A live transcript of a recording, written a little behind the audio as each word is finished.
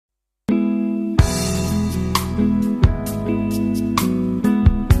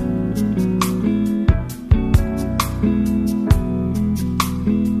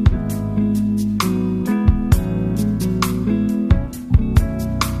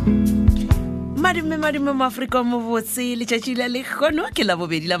Madime mo Afrika mo botse le tšatši la lekgono ke la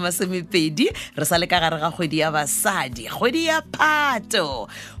bobedi la masomepedi re sa le ka gare ga kgwedi ya basadi kgwedi ya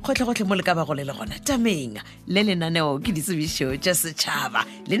Phato gotle mo le ka ba go le gona tameng le lenaneo ke Ditsebišo tša setšhaba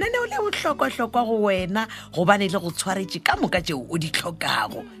lenaneo le bohlokwa go wena gobane le go tshwaretše ka moka tšeo o di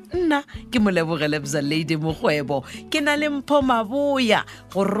hlokago nna ke molebogele bza lady mokgwebo ke na le mpho maboya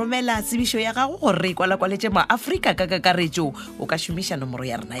go romela tsebišo ya gago gore kwala-kwaletše maAfrika ka kakaretšo o ka šomiša nomoro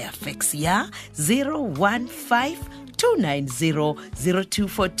ya rena ya fax ya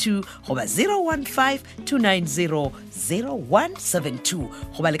 015-290-0242 goba 015-290-0172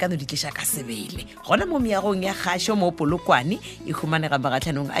 goba le ka no di tliša ka sebele gona mo meagong ya kgašo mo Polokwane e humanega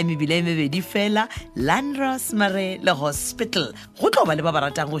magatlhanong a mebile e mebedi fela Landros Mare le hospital go tlo ba le ba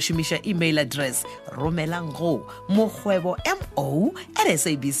ratang go šomiša email address romelang go mokgwebo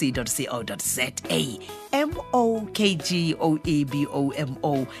mo@sabc.co.za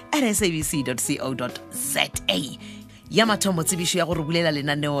mokgwebo@sabc.co.za ya mathomo tsebišo ya go re bulela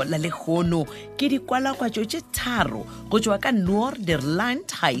lenaneo la lekgono ke dikwalakwatšo tše tharo go tšwa ka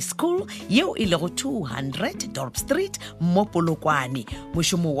Noorderland High School yeo e lego 200 Dorp Street mo Polokwane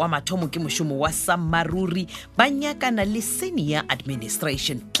mošomo wa mathomo ke mošomo wa sammaruri ba nyakana le senior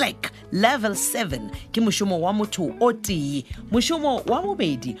administration clerk level 7 ke mošomo wa motho o tee mošomo wa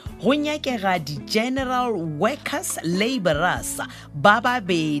bobedi go nyakega di general workers laborers ba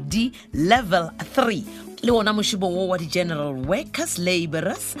babedi level 3 le wona mošomo wa di general workers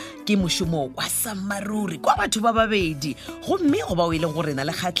laborers ke mošomo wa sammaruri kwa batho ba babedi gomme go ba o ileng gore na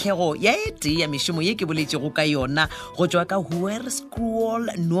le kgatlhego ya ete ya mešomo ye ke boletšego ka yona go tšwa ka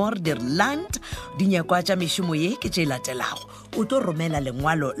Hoërskool Noorderland dinyakwa tša mešomo ye ke tše latelago o tlo romela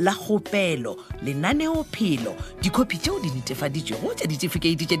lengwalo la kgopelo lenaneo phelo dikopi tšeo di netefaditšwego tša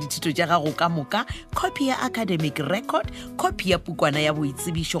ditefikeiti tša dithuto tša gago ka moka kopi ya academic record kopi ya pukwana ya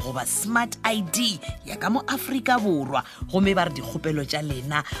boitsebišo goba smart ID ya ka mo Afrika Borwa gomme ba re dikgopelo tša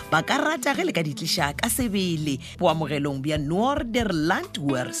lena ba ka rata ge le ka ditliša ka sebele boamogelong bja Noorderland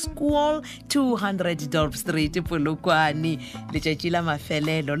Hoërskool 200 Dorp Street Polokwane letšatši la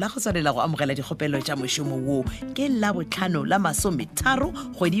mafelelo la go tswalela go amogela dikgopelo tša mošomo wo ke la botlhano la masometharo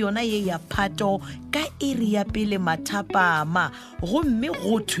kgwedi yona ye ya Phato ka iri ya pele mathapama gomme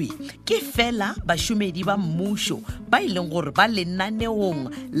go thwe ke fela bašomedi ba mmušo ba ileng gore ba lenaneong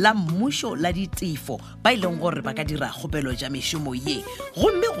la mmušo la ditefo ba ileng gore ba ka dira kgopelo ja mešomo ye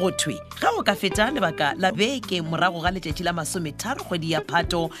gomme go thwe ga o ka feta lebaka la beke morago ga letšatši la masometharo kgwedi ya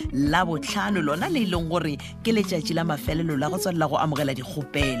Phato la botlhano lona le ileng gore ke letšatši la mafelelo la go tswalela go amogela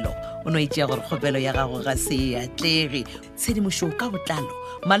dikgopelo o no itšea gore kgopelo ya gago ga se atlege tshedimošo ka botlalo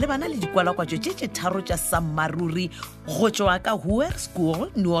malebana le dikwalakwatšo tše tharo tša sammaruri go tšwa ka Hoërskool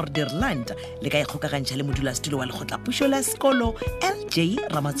Noorderland le ka ikgokagantšha le modulasetulo wa lekgotlapušo la sekolo LJ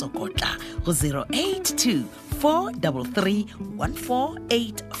Ramatsokotla go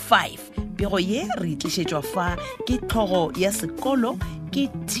 082-433-1485 pego ye re itlišetšwa fa ke tlhogo ya sekolo ke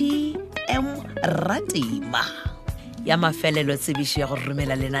TM Ratima ya mafelelo tsebišo ya go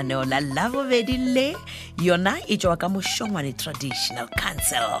romela lenaneo la labobedi le yona e tšwa ka Mošongwane Traditional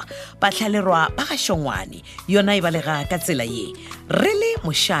Council batlhalerwa ba ga Šongwane yona e balega ka tsela ye re le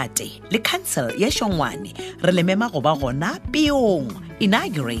mošate le council ya Šongwane re le mema go ba gona peong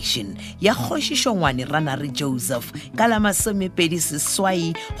inauguration ya kgoši Šongwane Ranare Joseph ka la masomepedi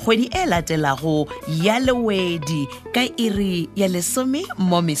seswai kgwedi e latelago ya lewedi ka iri ya lesome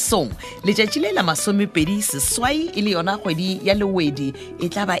mo mesong letšatši le la masomepedi seswai e le yona kgwedi ya lewedi e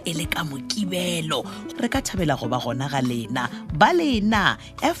tla ba e le ka mokibelo re ka thabela go ba gona ga lena ba lena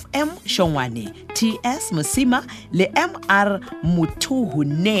FM Šongwane TS Mosima le MR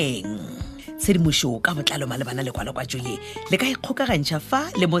Mothuhuneng tshedimošo ka botlalo malebana le kwalakwatšo ye le ka ikgokagantšha fa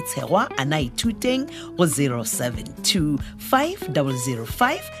le motshegwa a na ithuteng go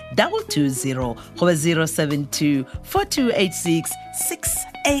 072-5005-220 goba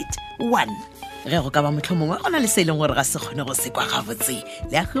 072-4286-681 ge go ka ba mohlomongwe go na le se e leng gore ga se kgone go sekwa gabotse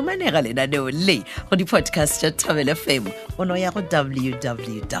le a humanega lenaneo le go di-podcast tša Thobel FM o no ya go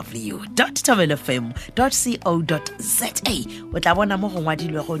www.thobelfm.co.za o tla bona mo go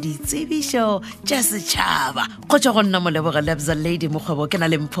ngwadilwego ditsebišo tša setšhaba go tšwa go nna molebogele bza lady mokgwebo ke na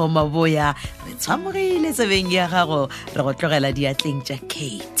le mpho maboya re tshwamogile tsebeng ya gago re go tlogela diatleng tša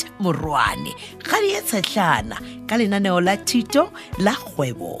Kate Morwane ga di e tshetlana ka lenaneo la thuto la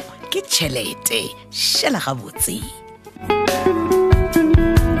kgwebo ke tšhelete šela gabotse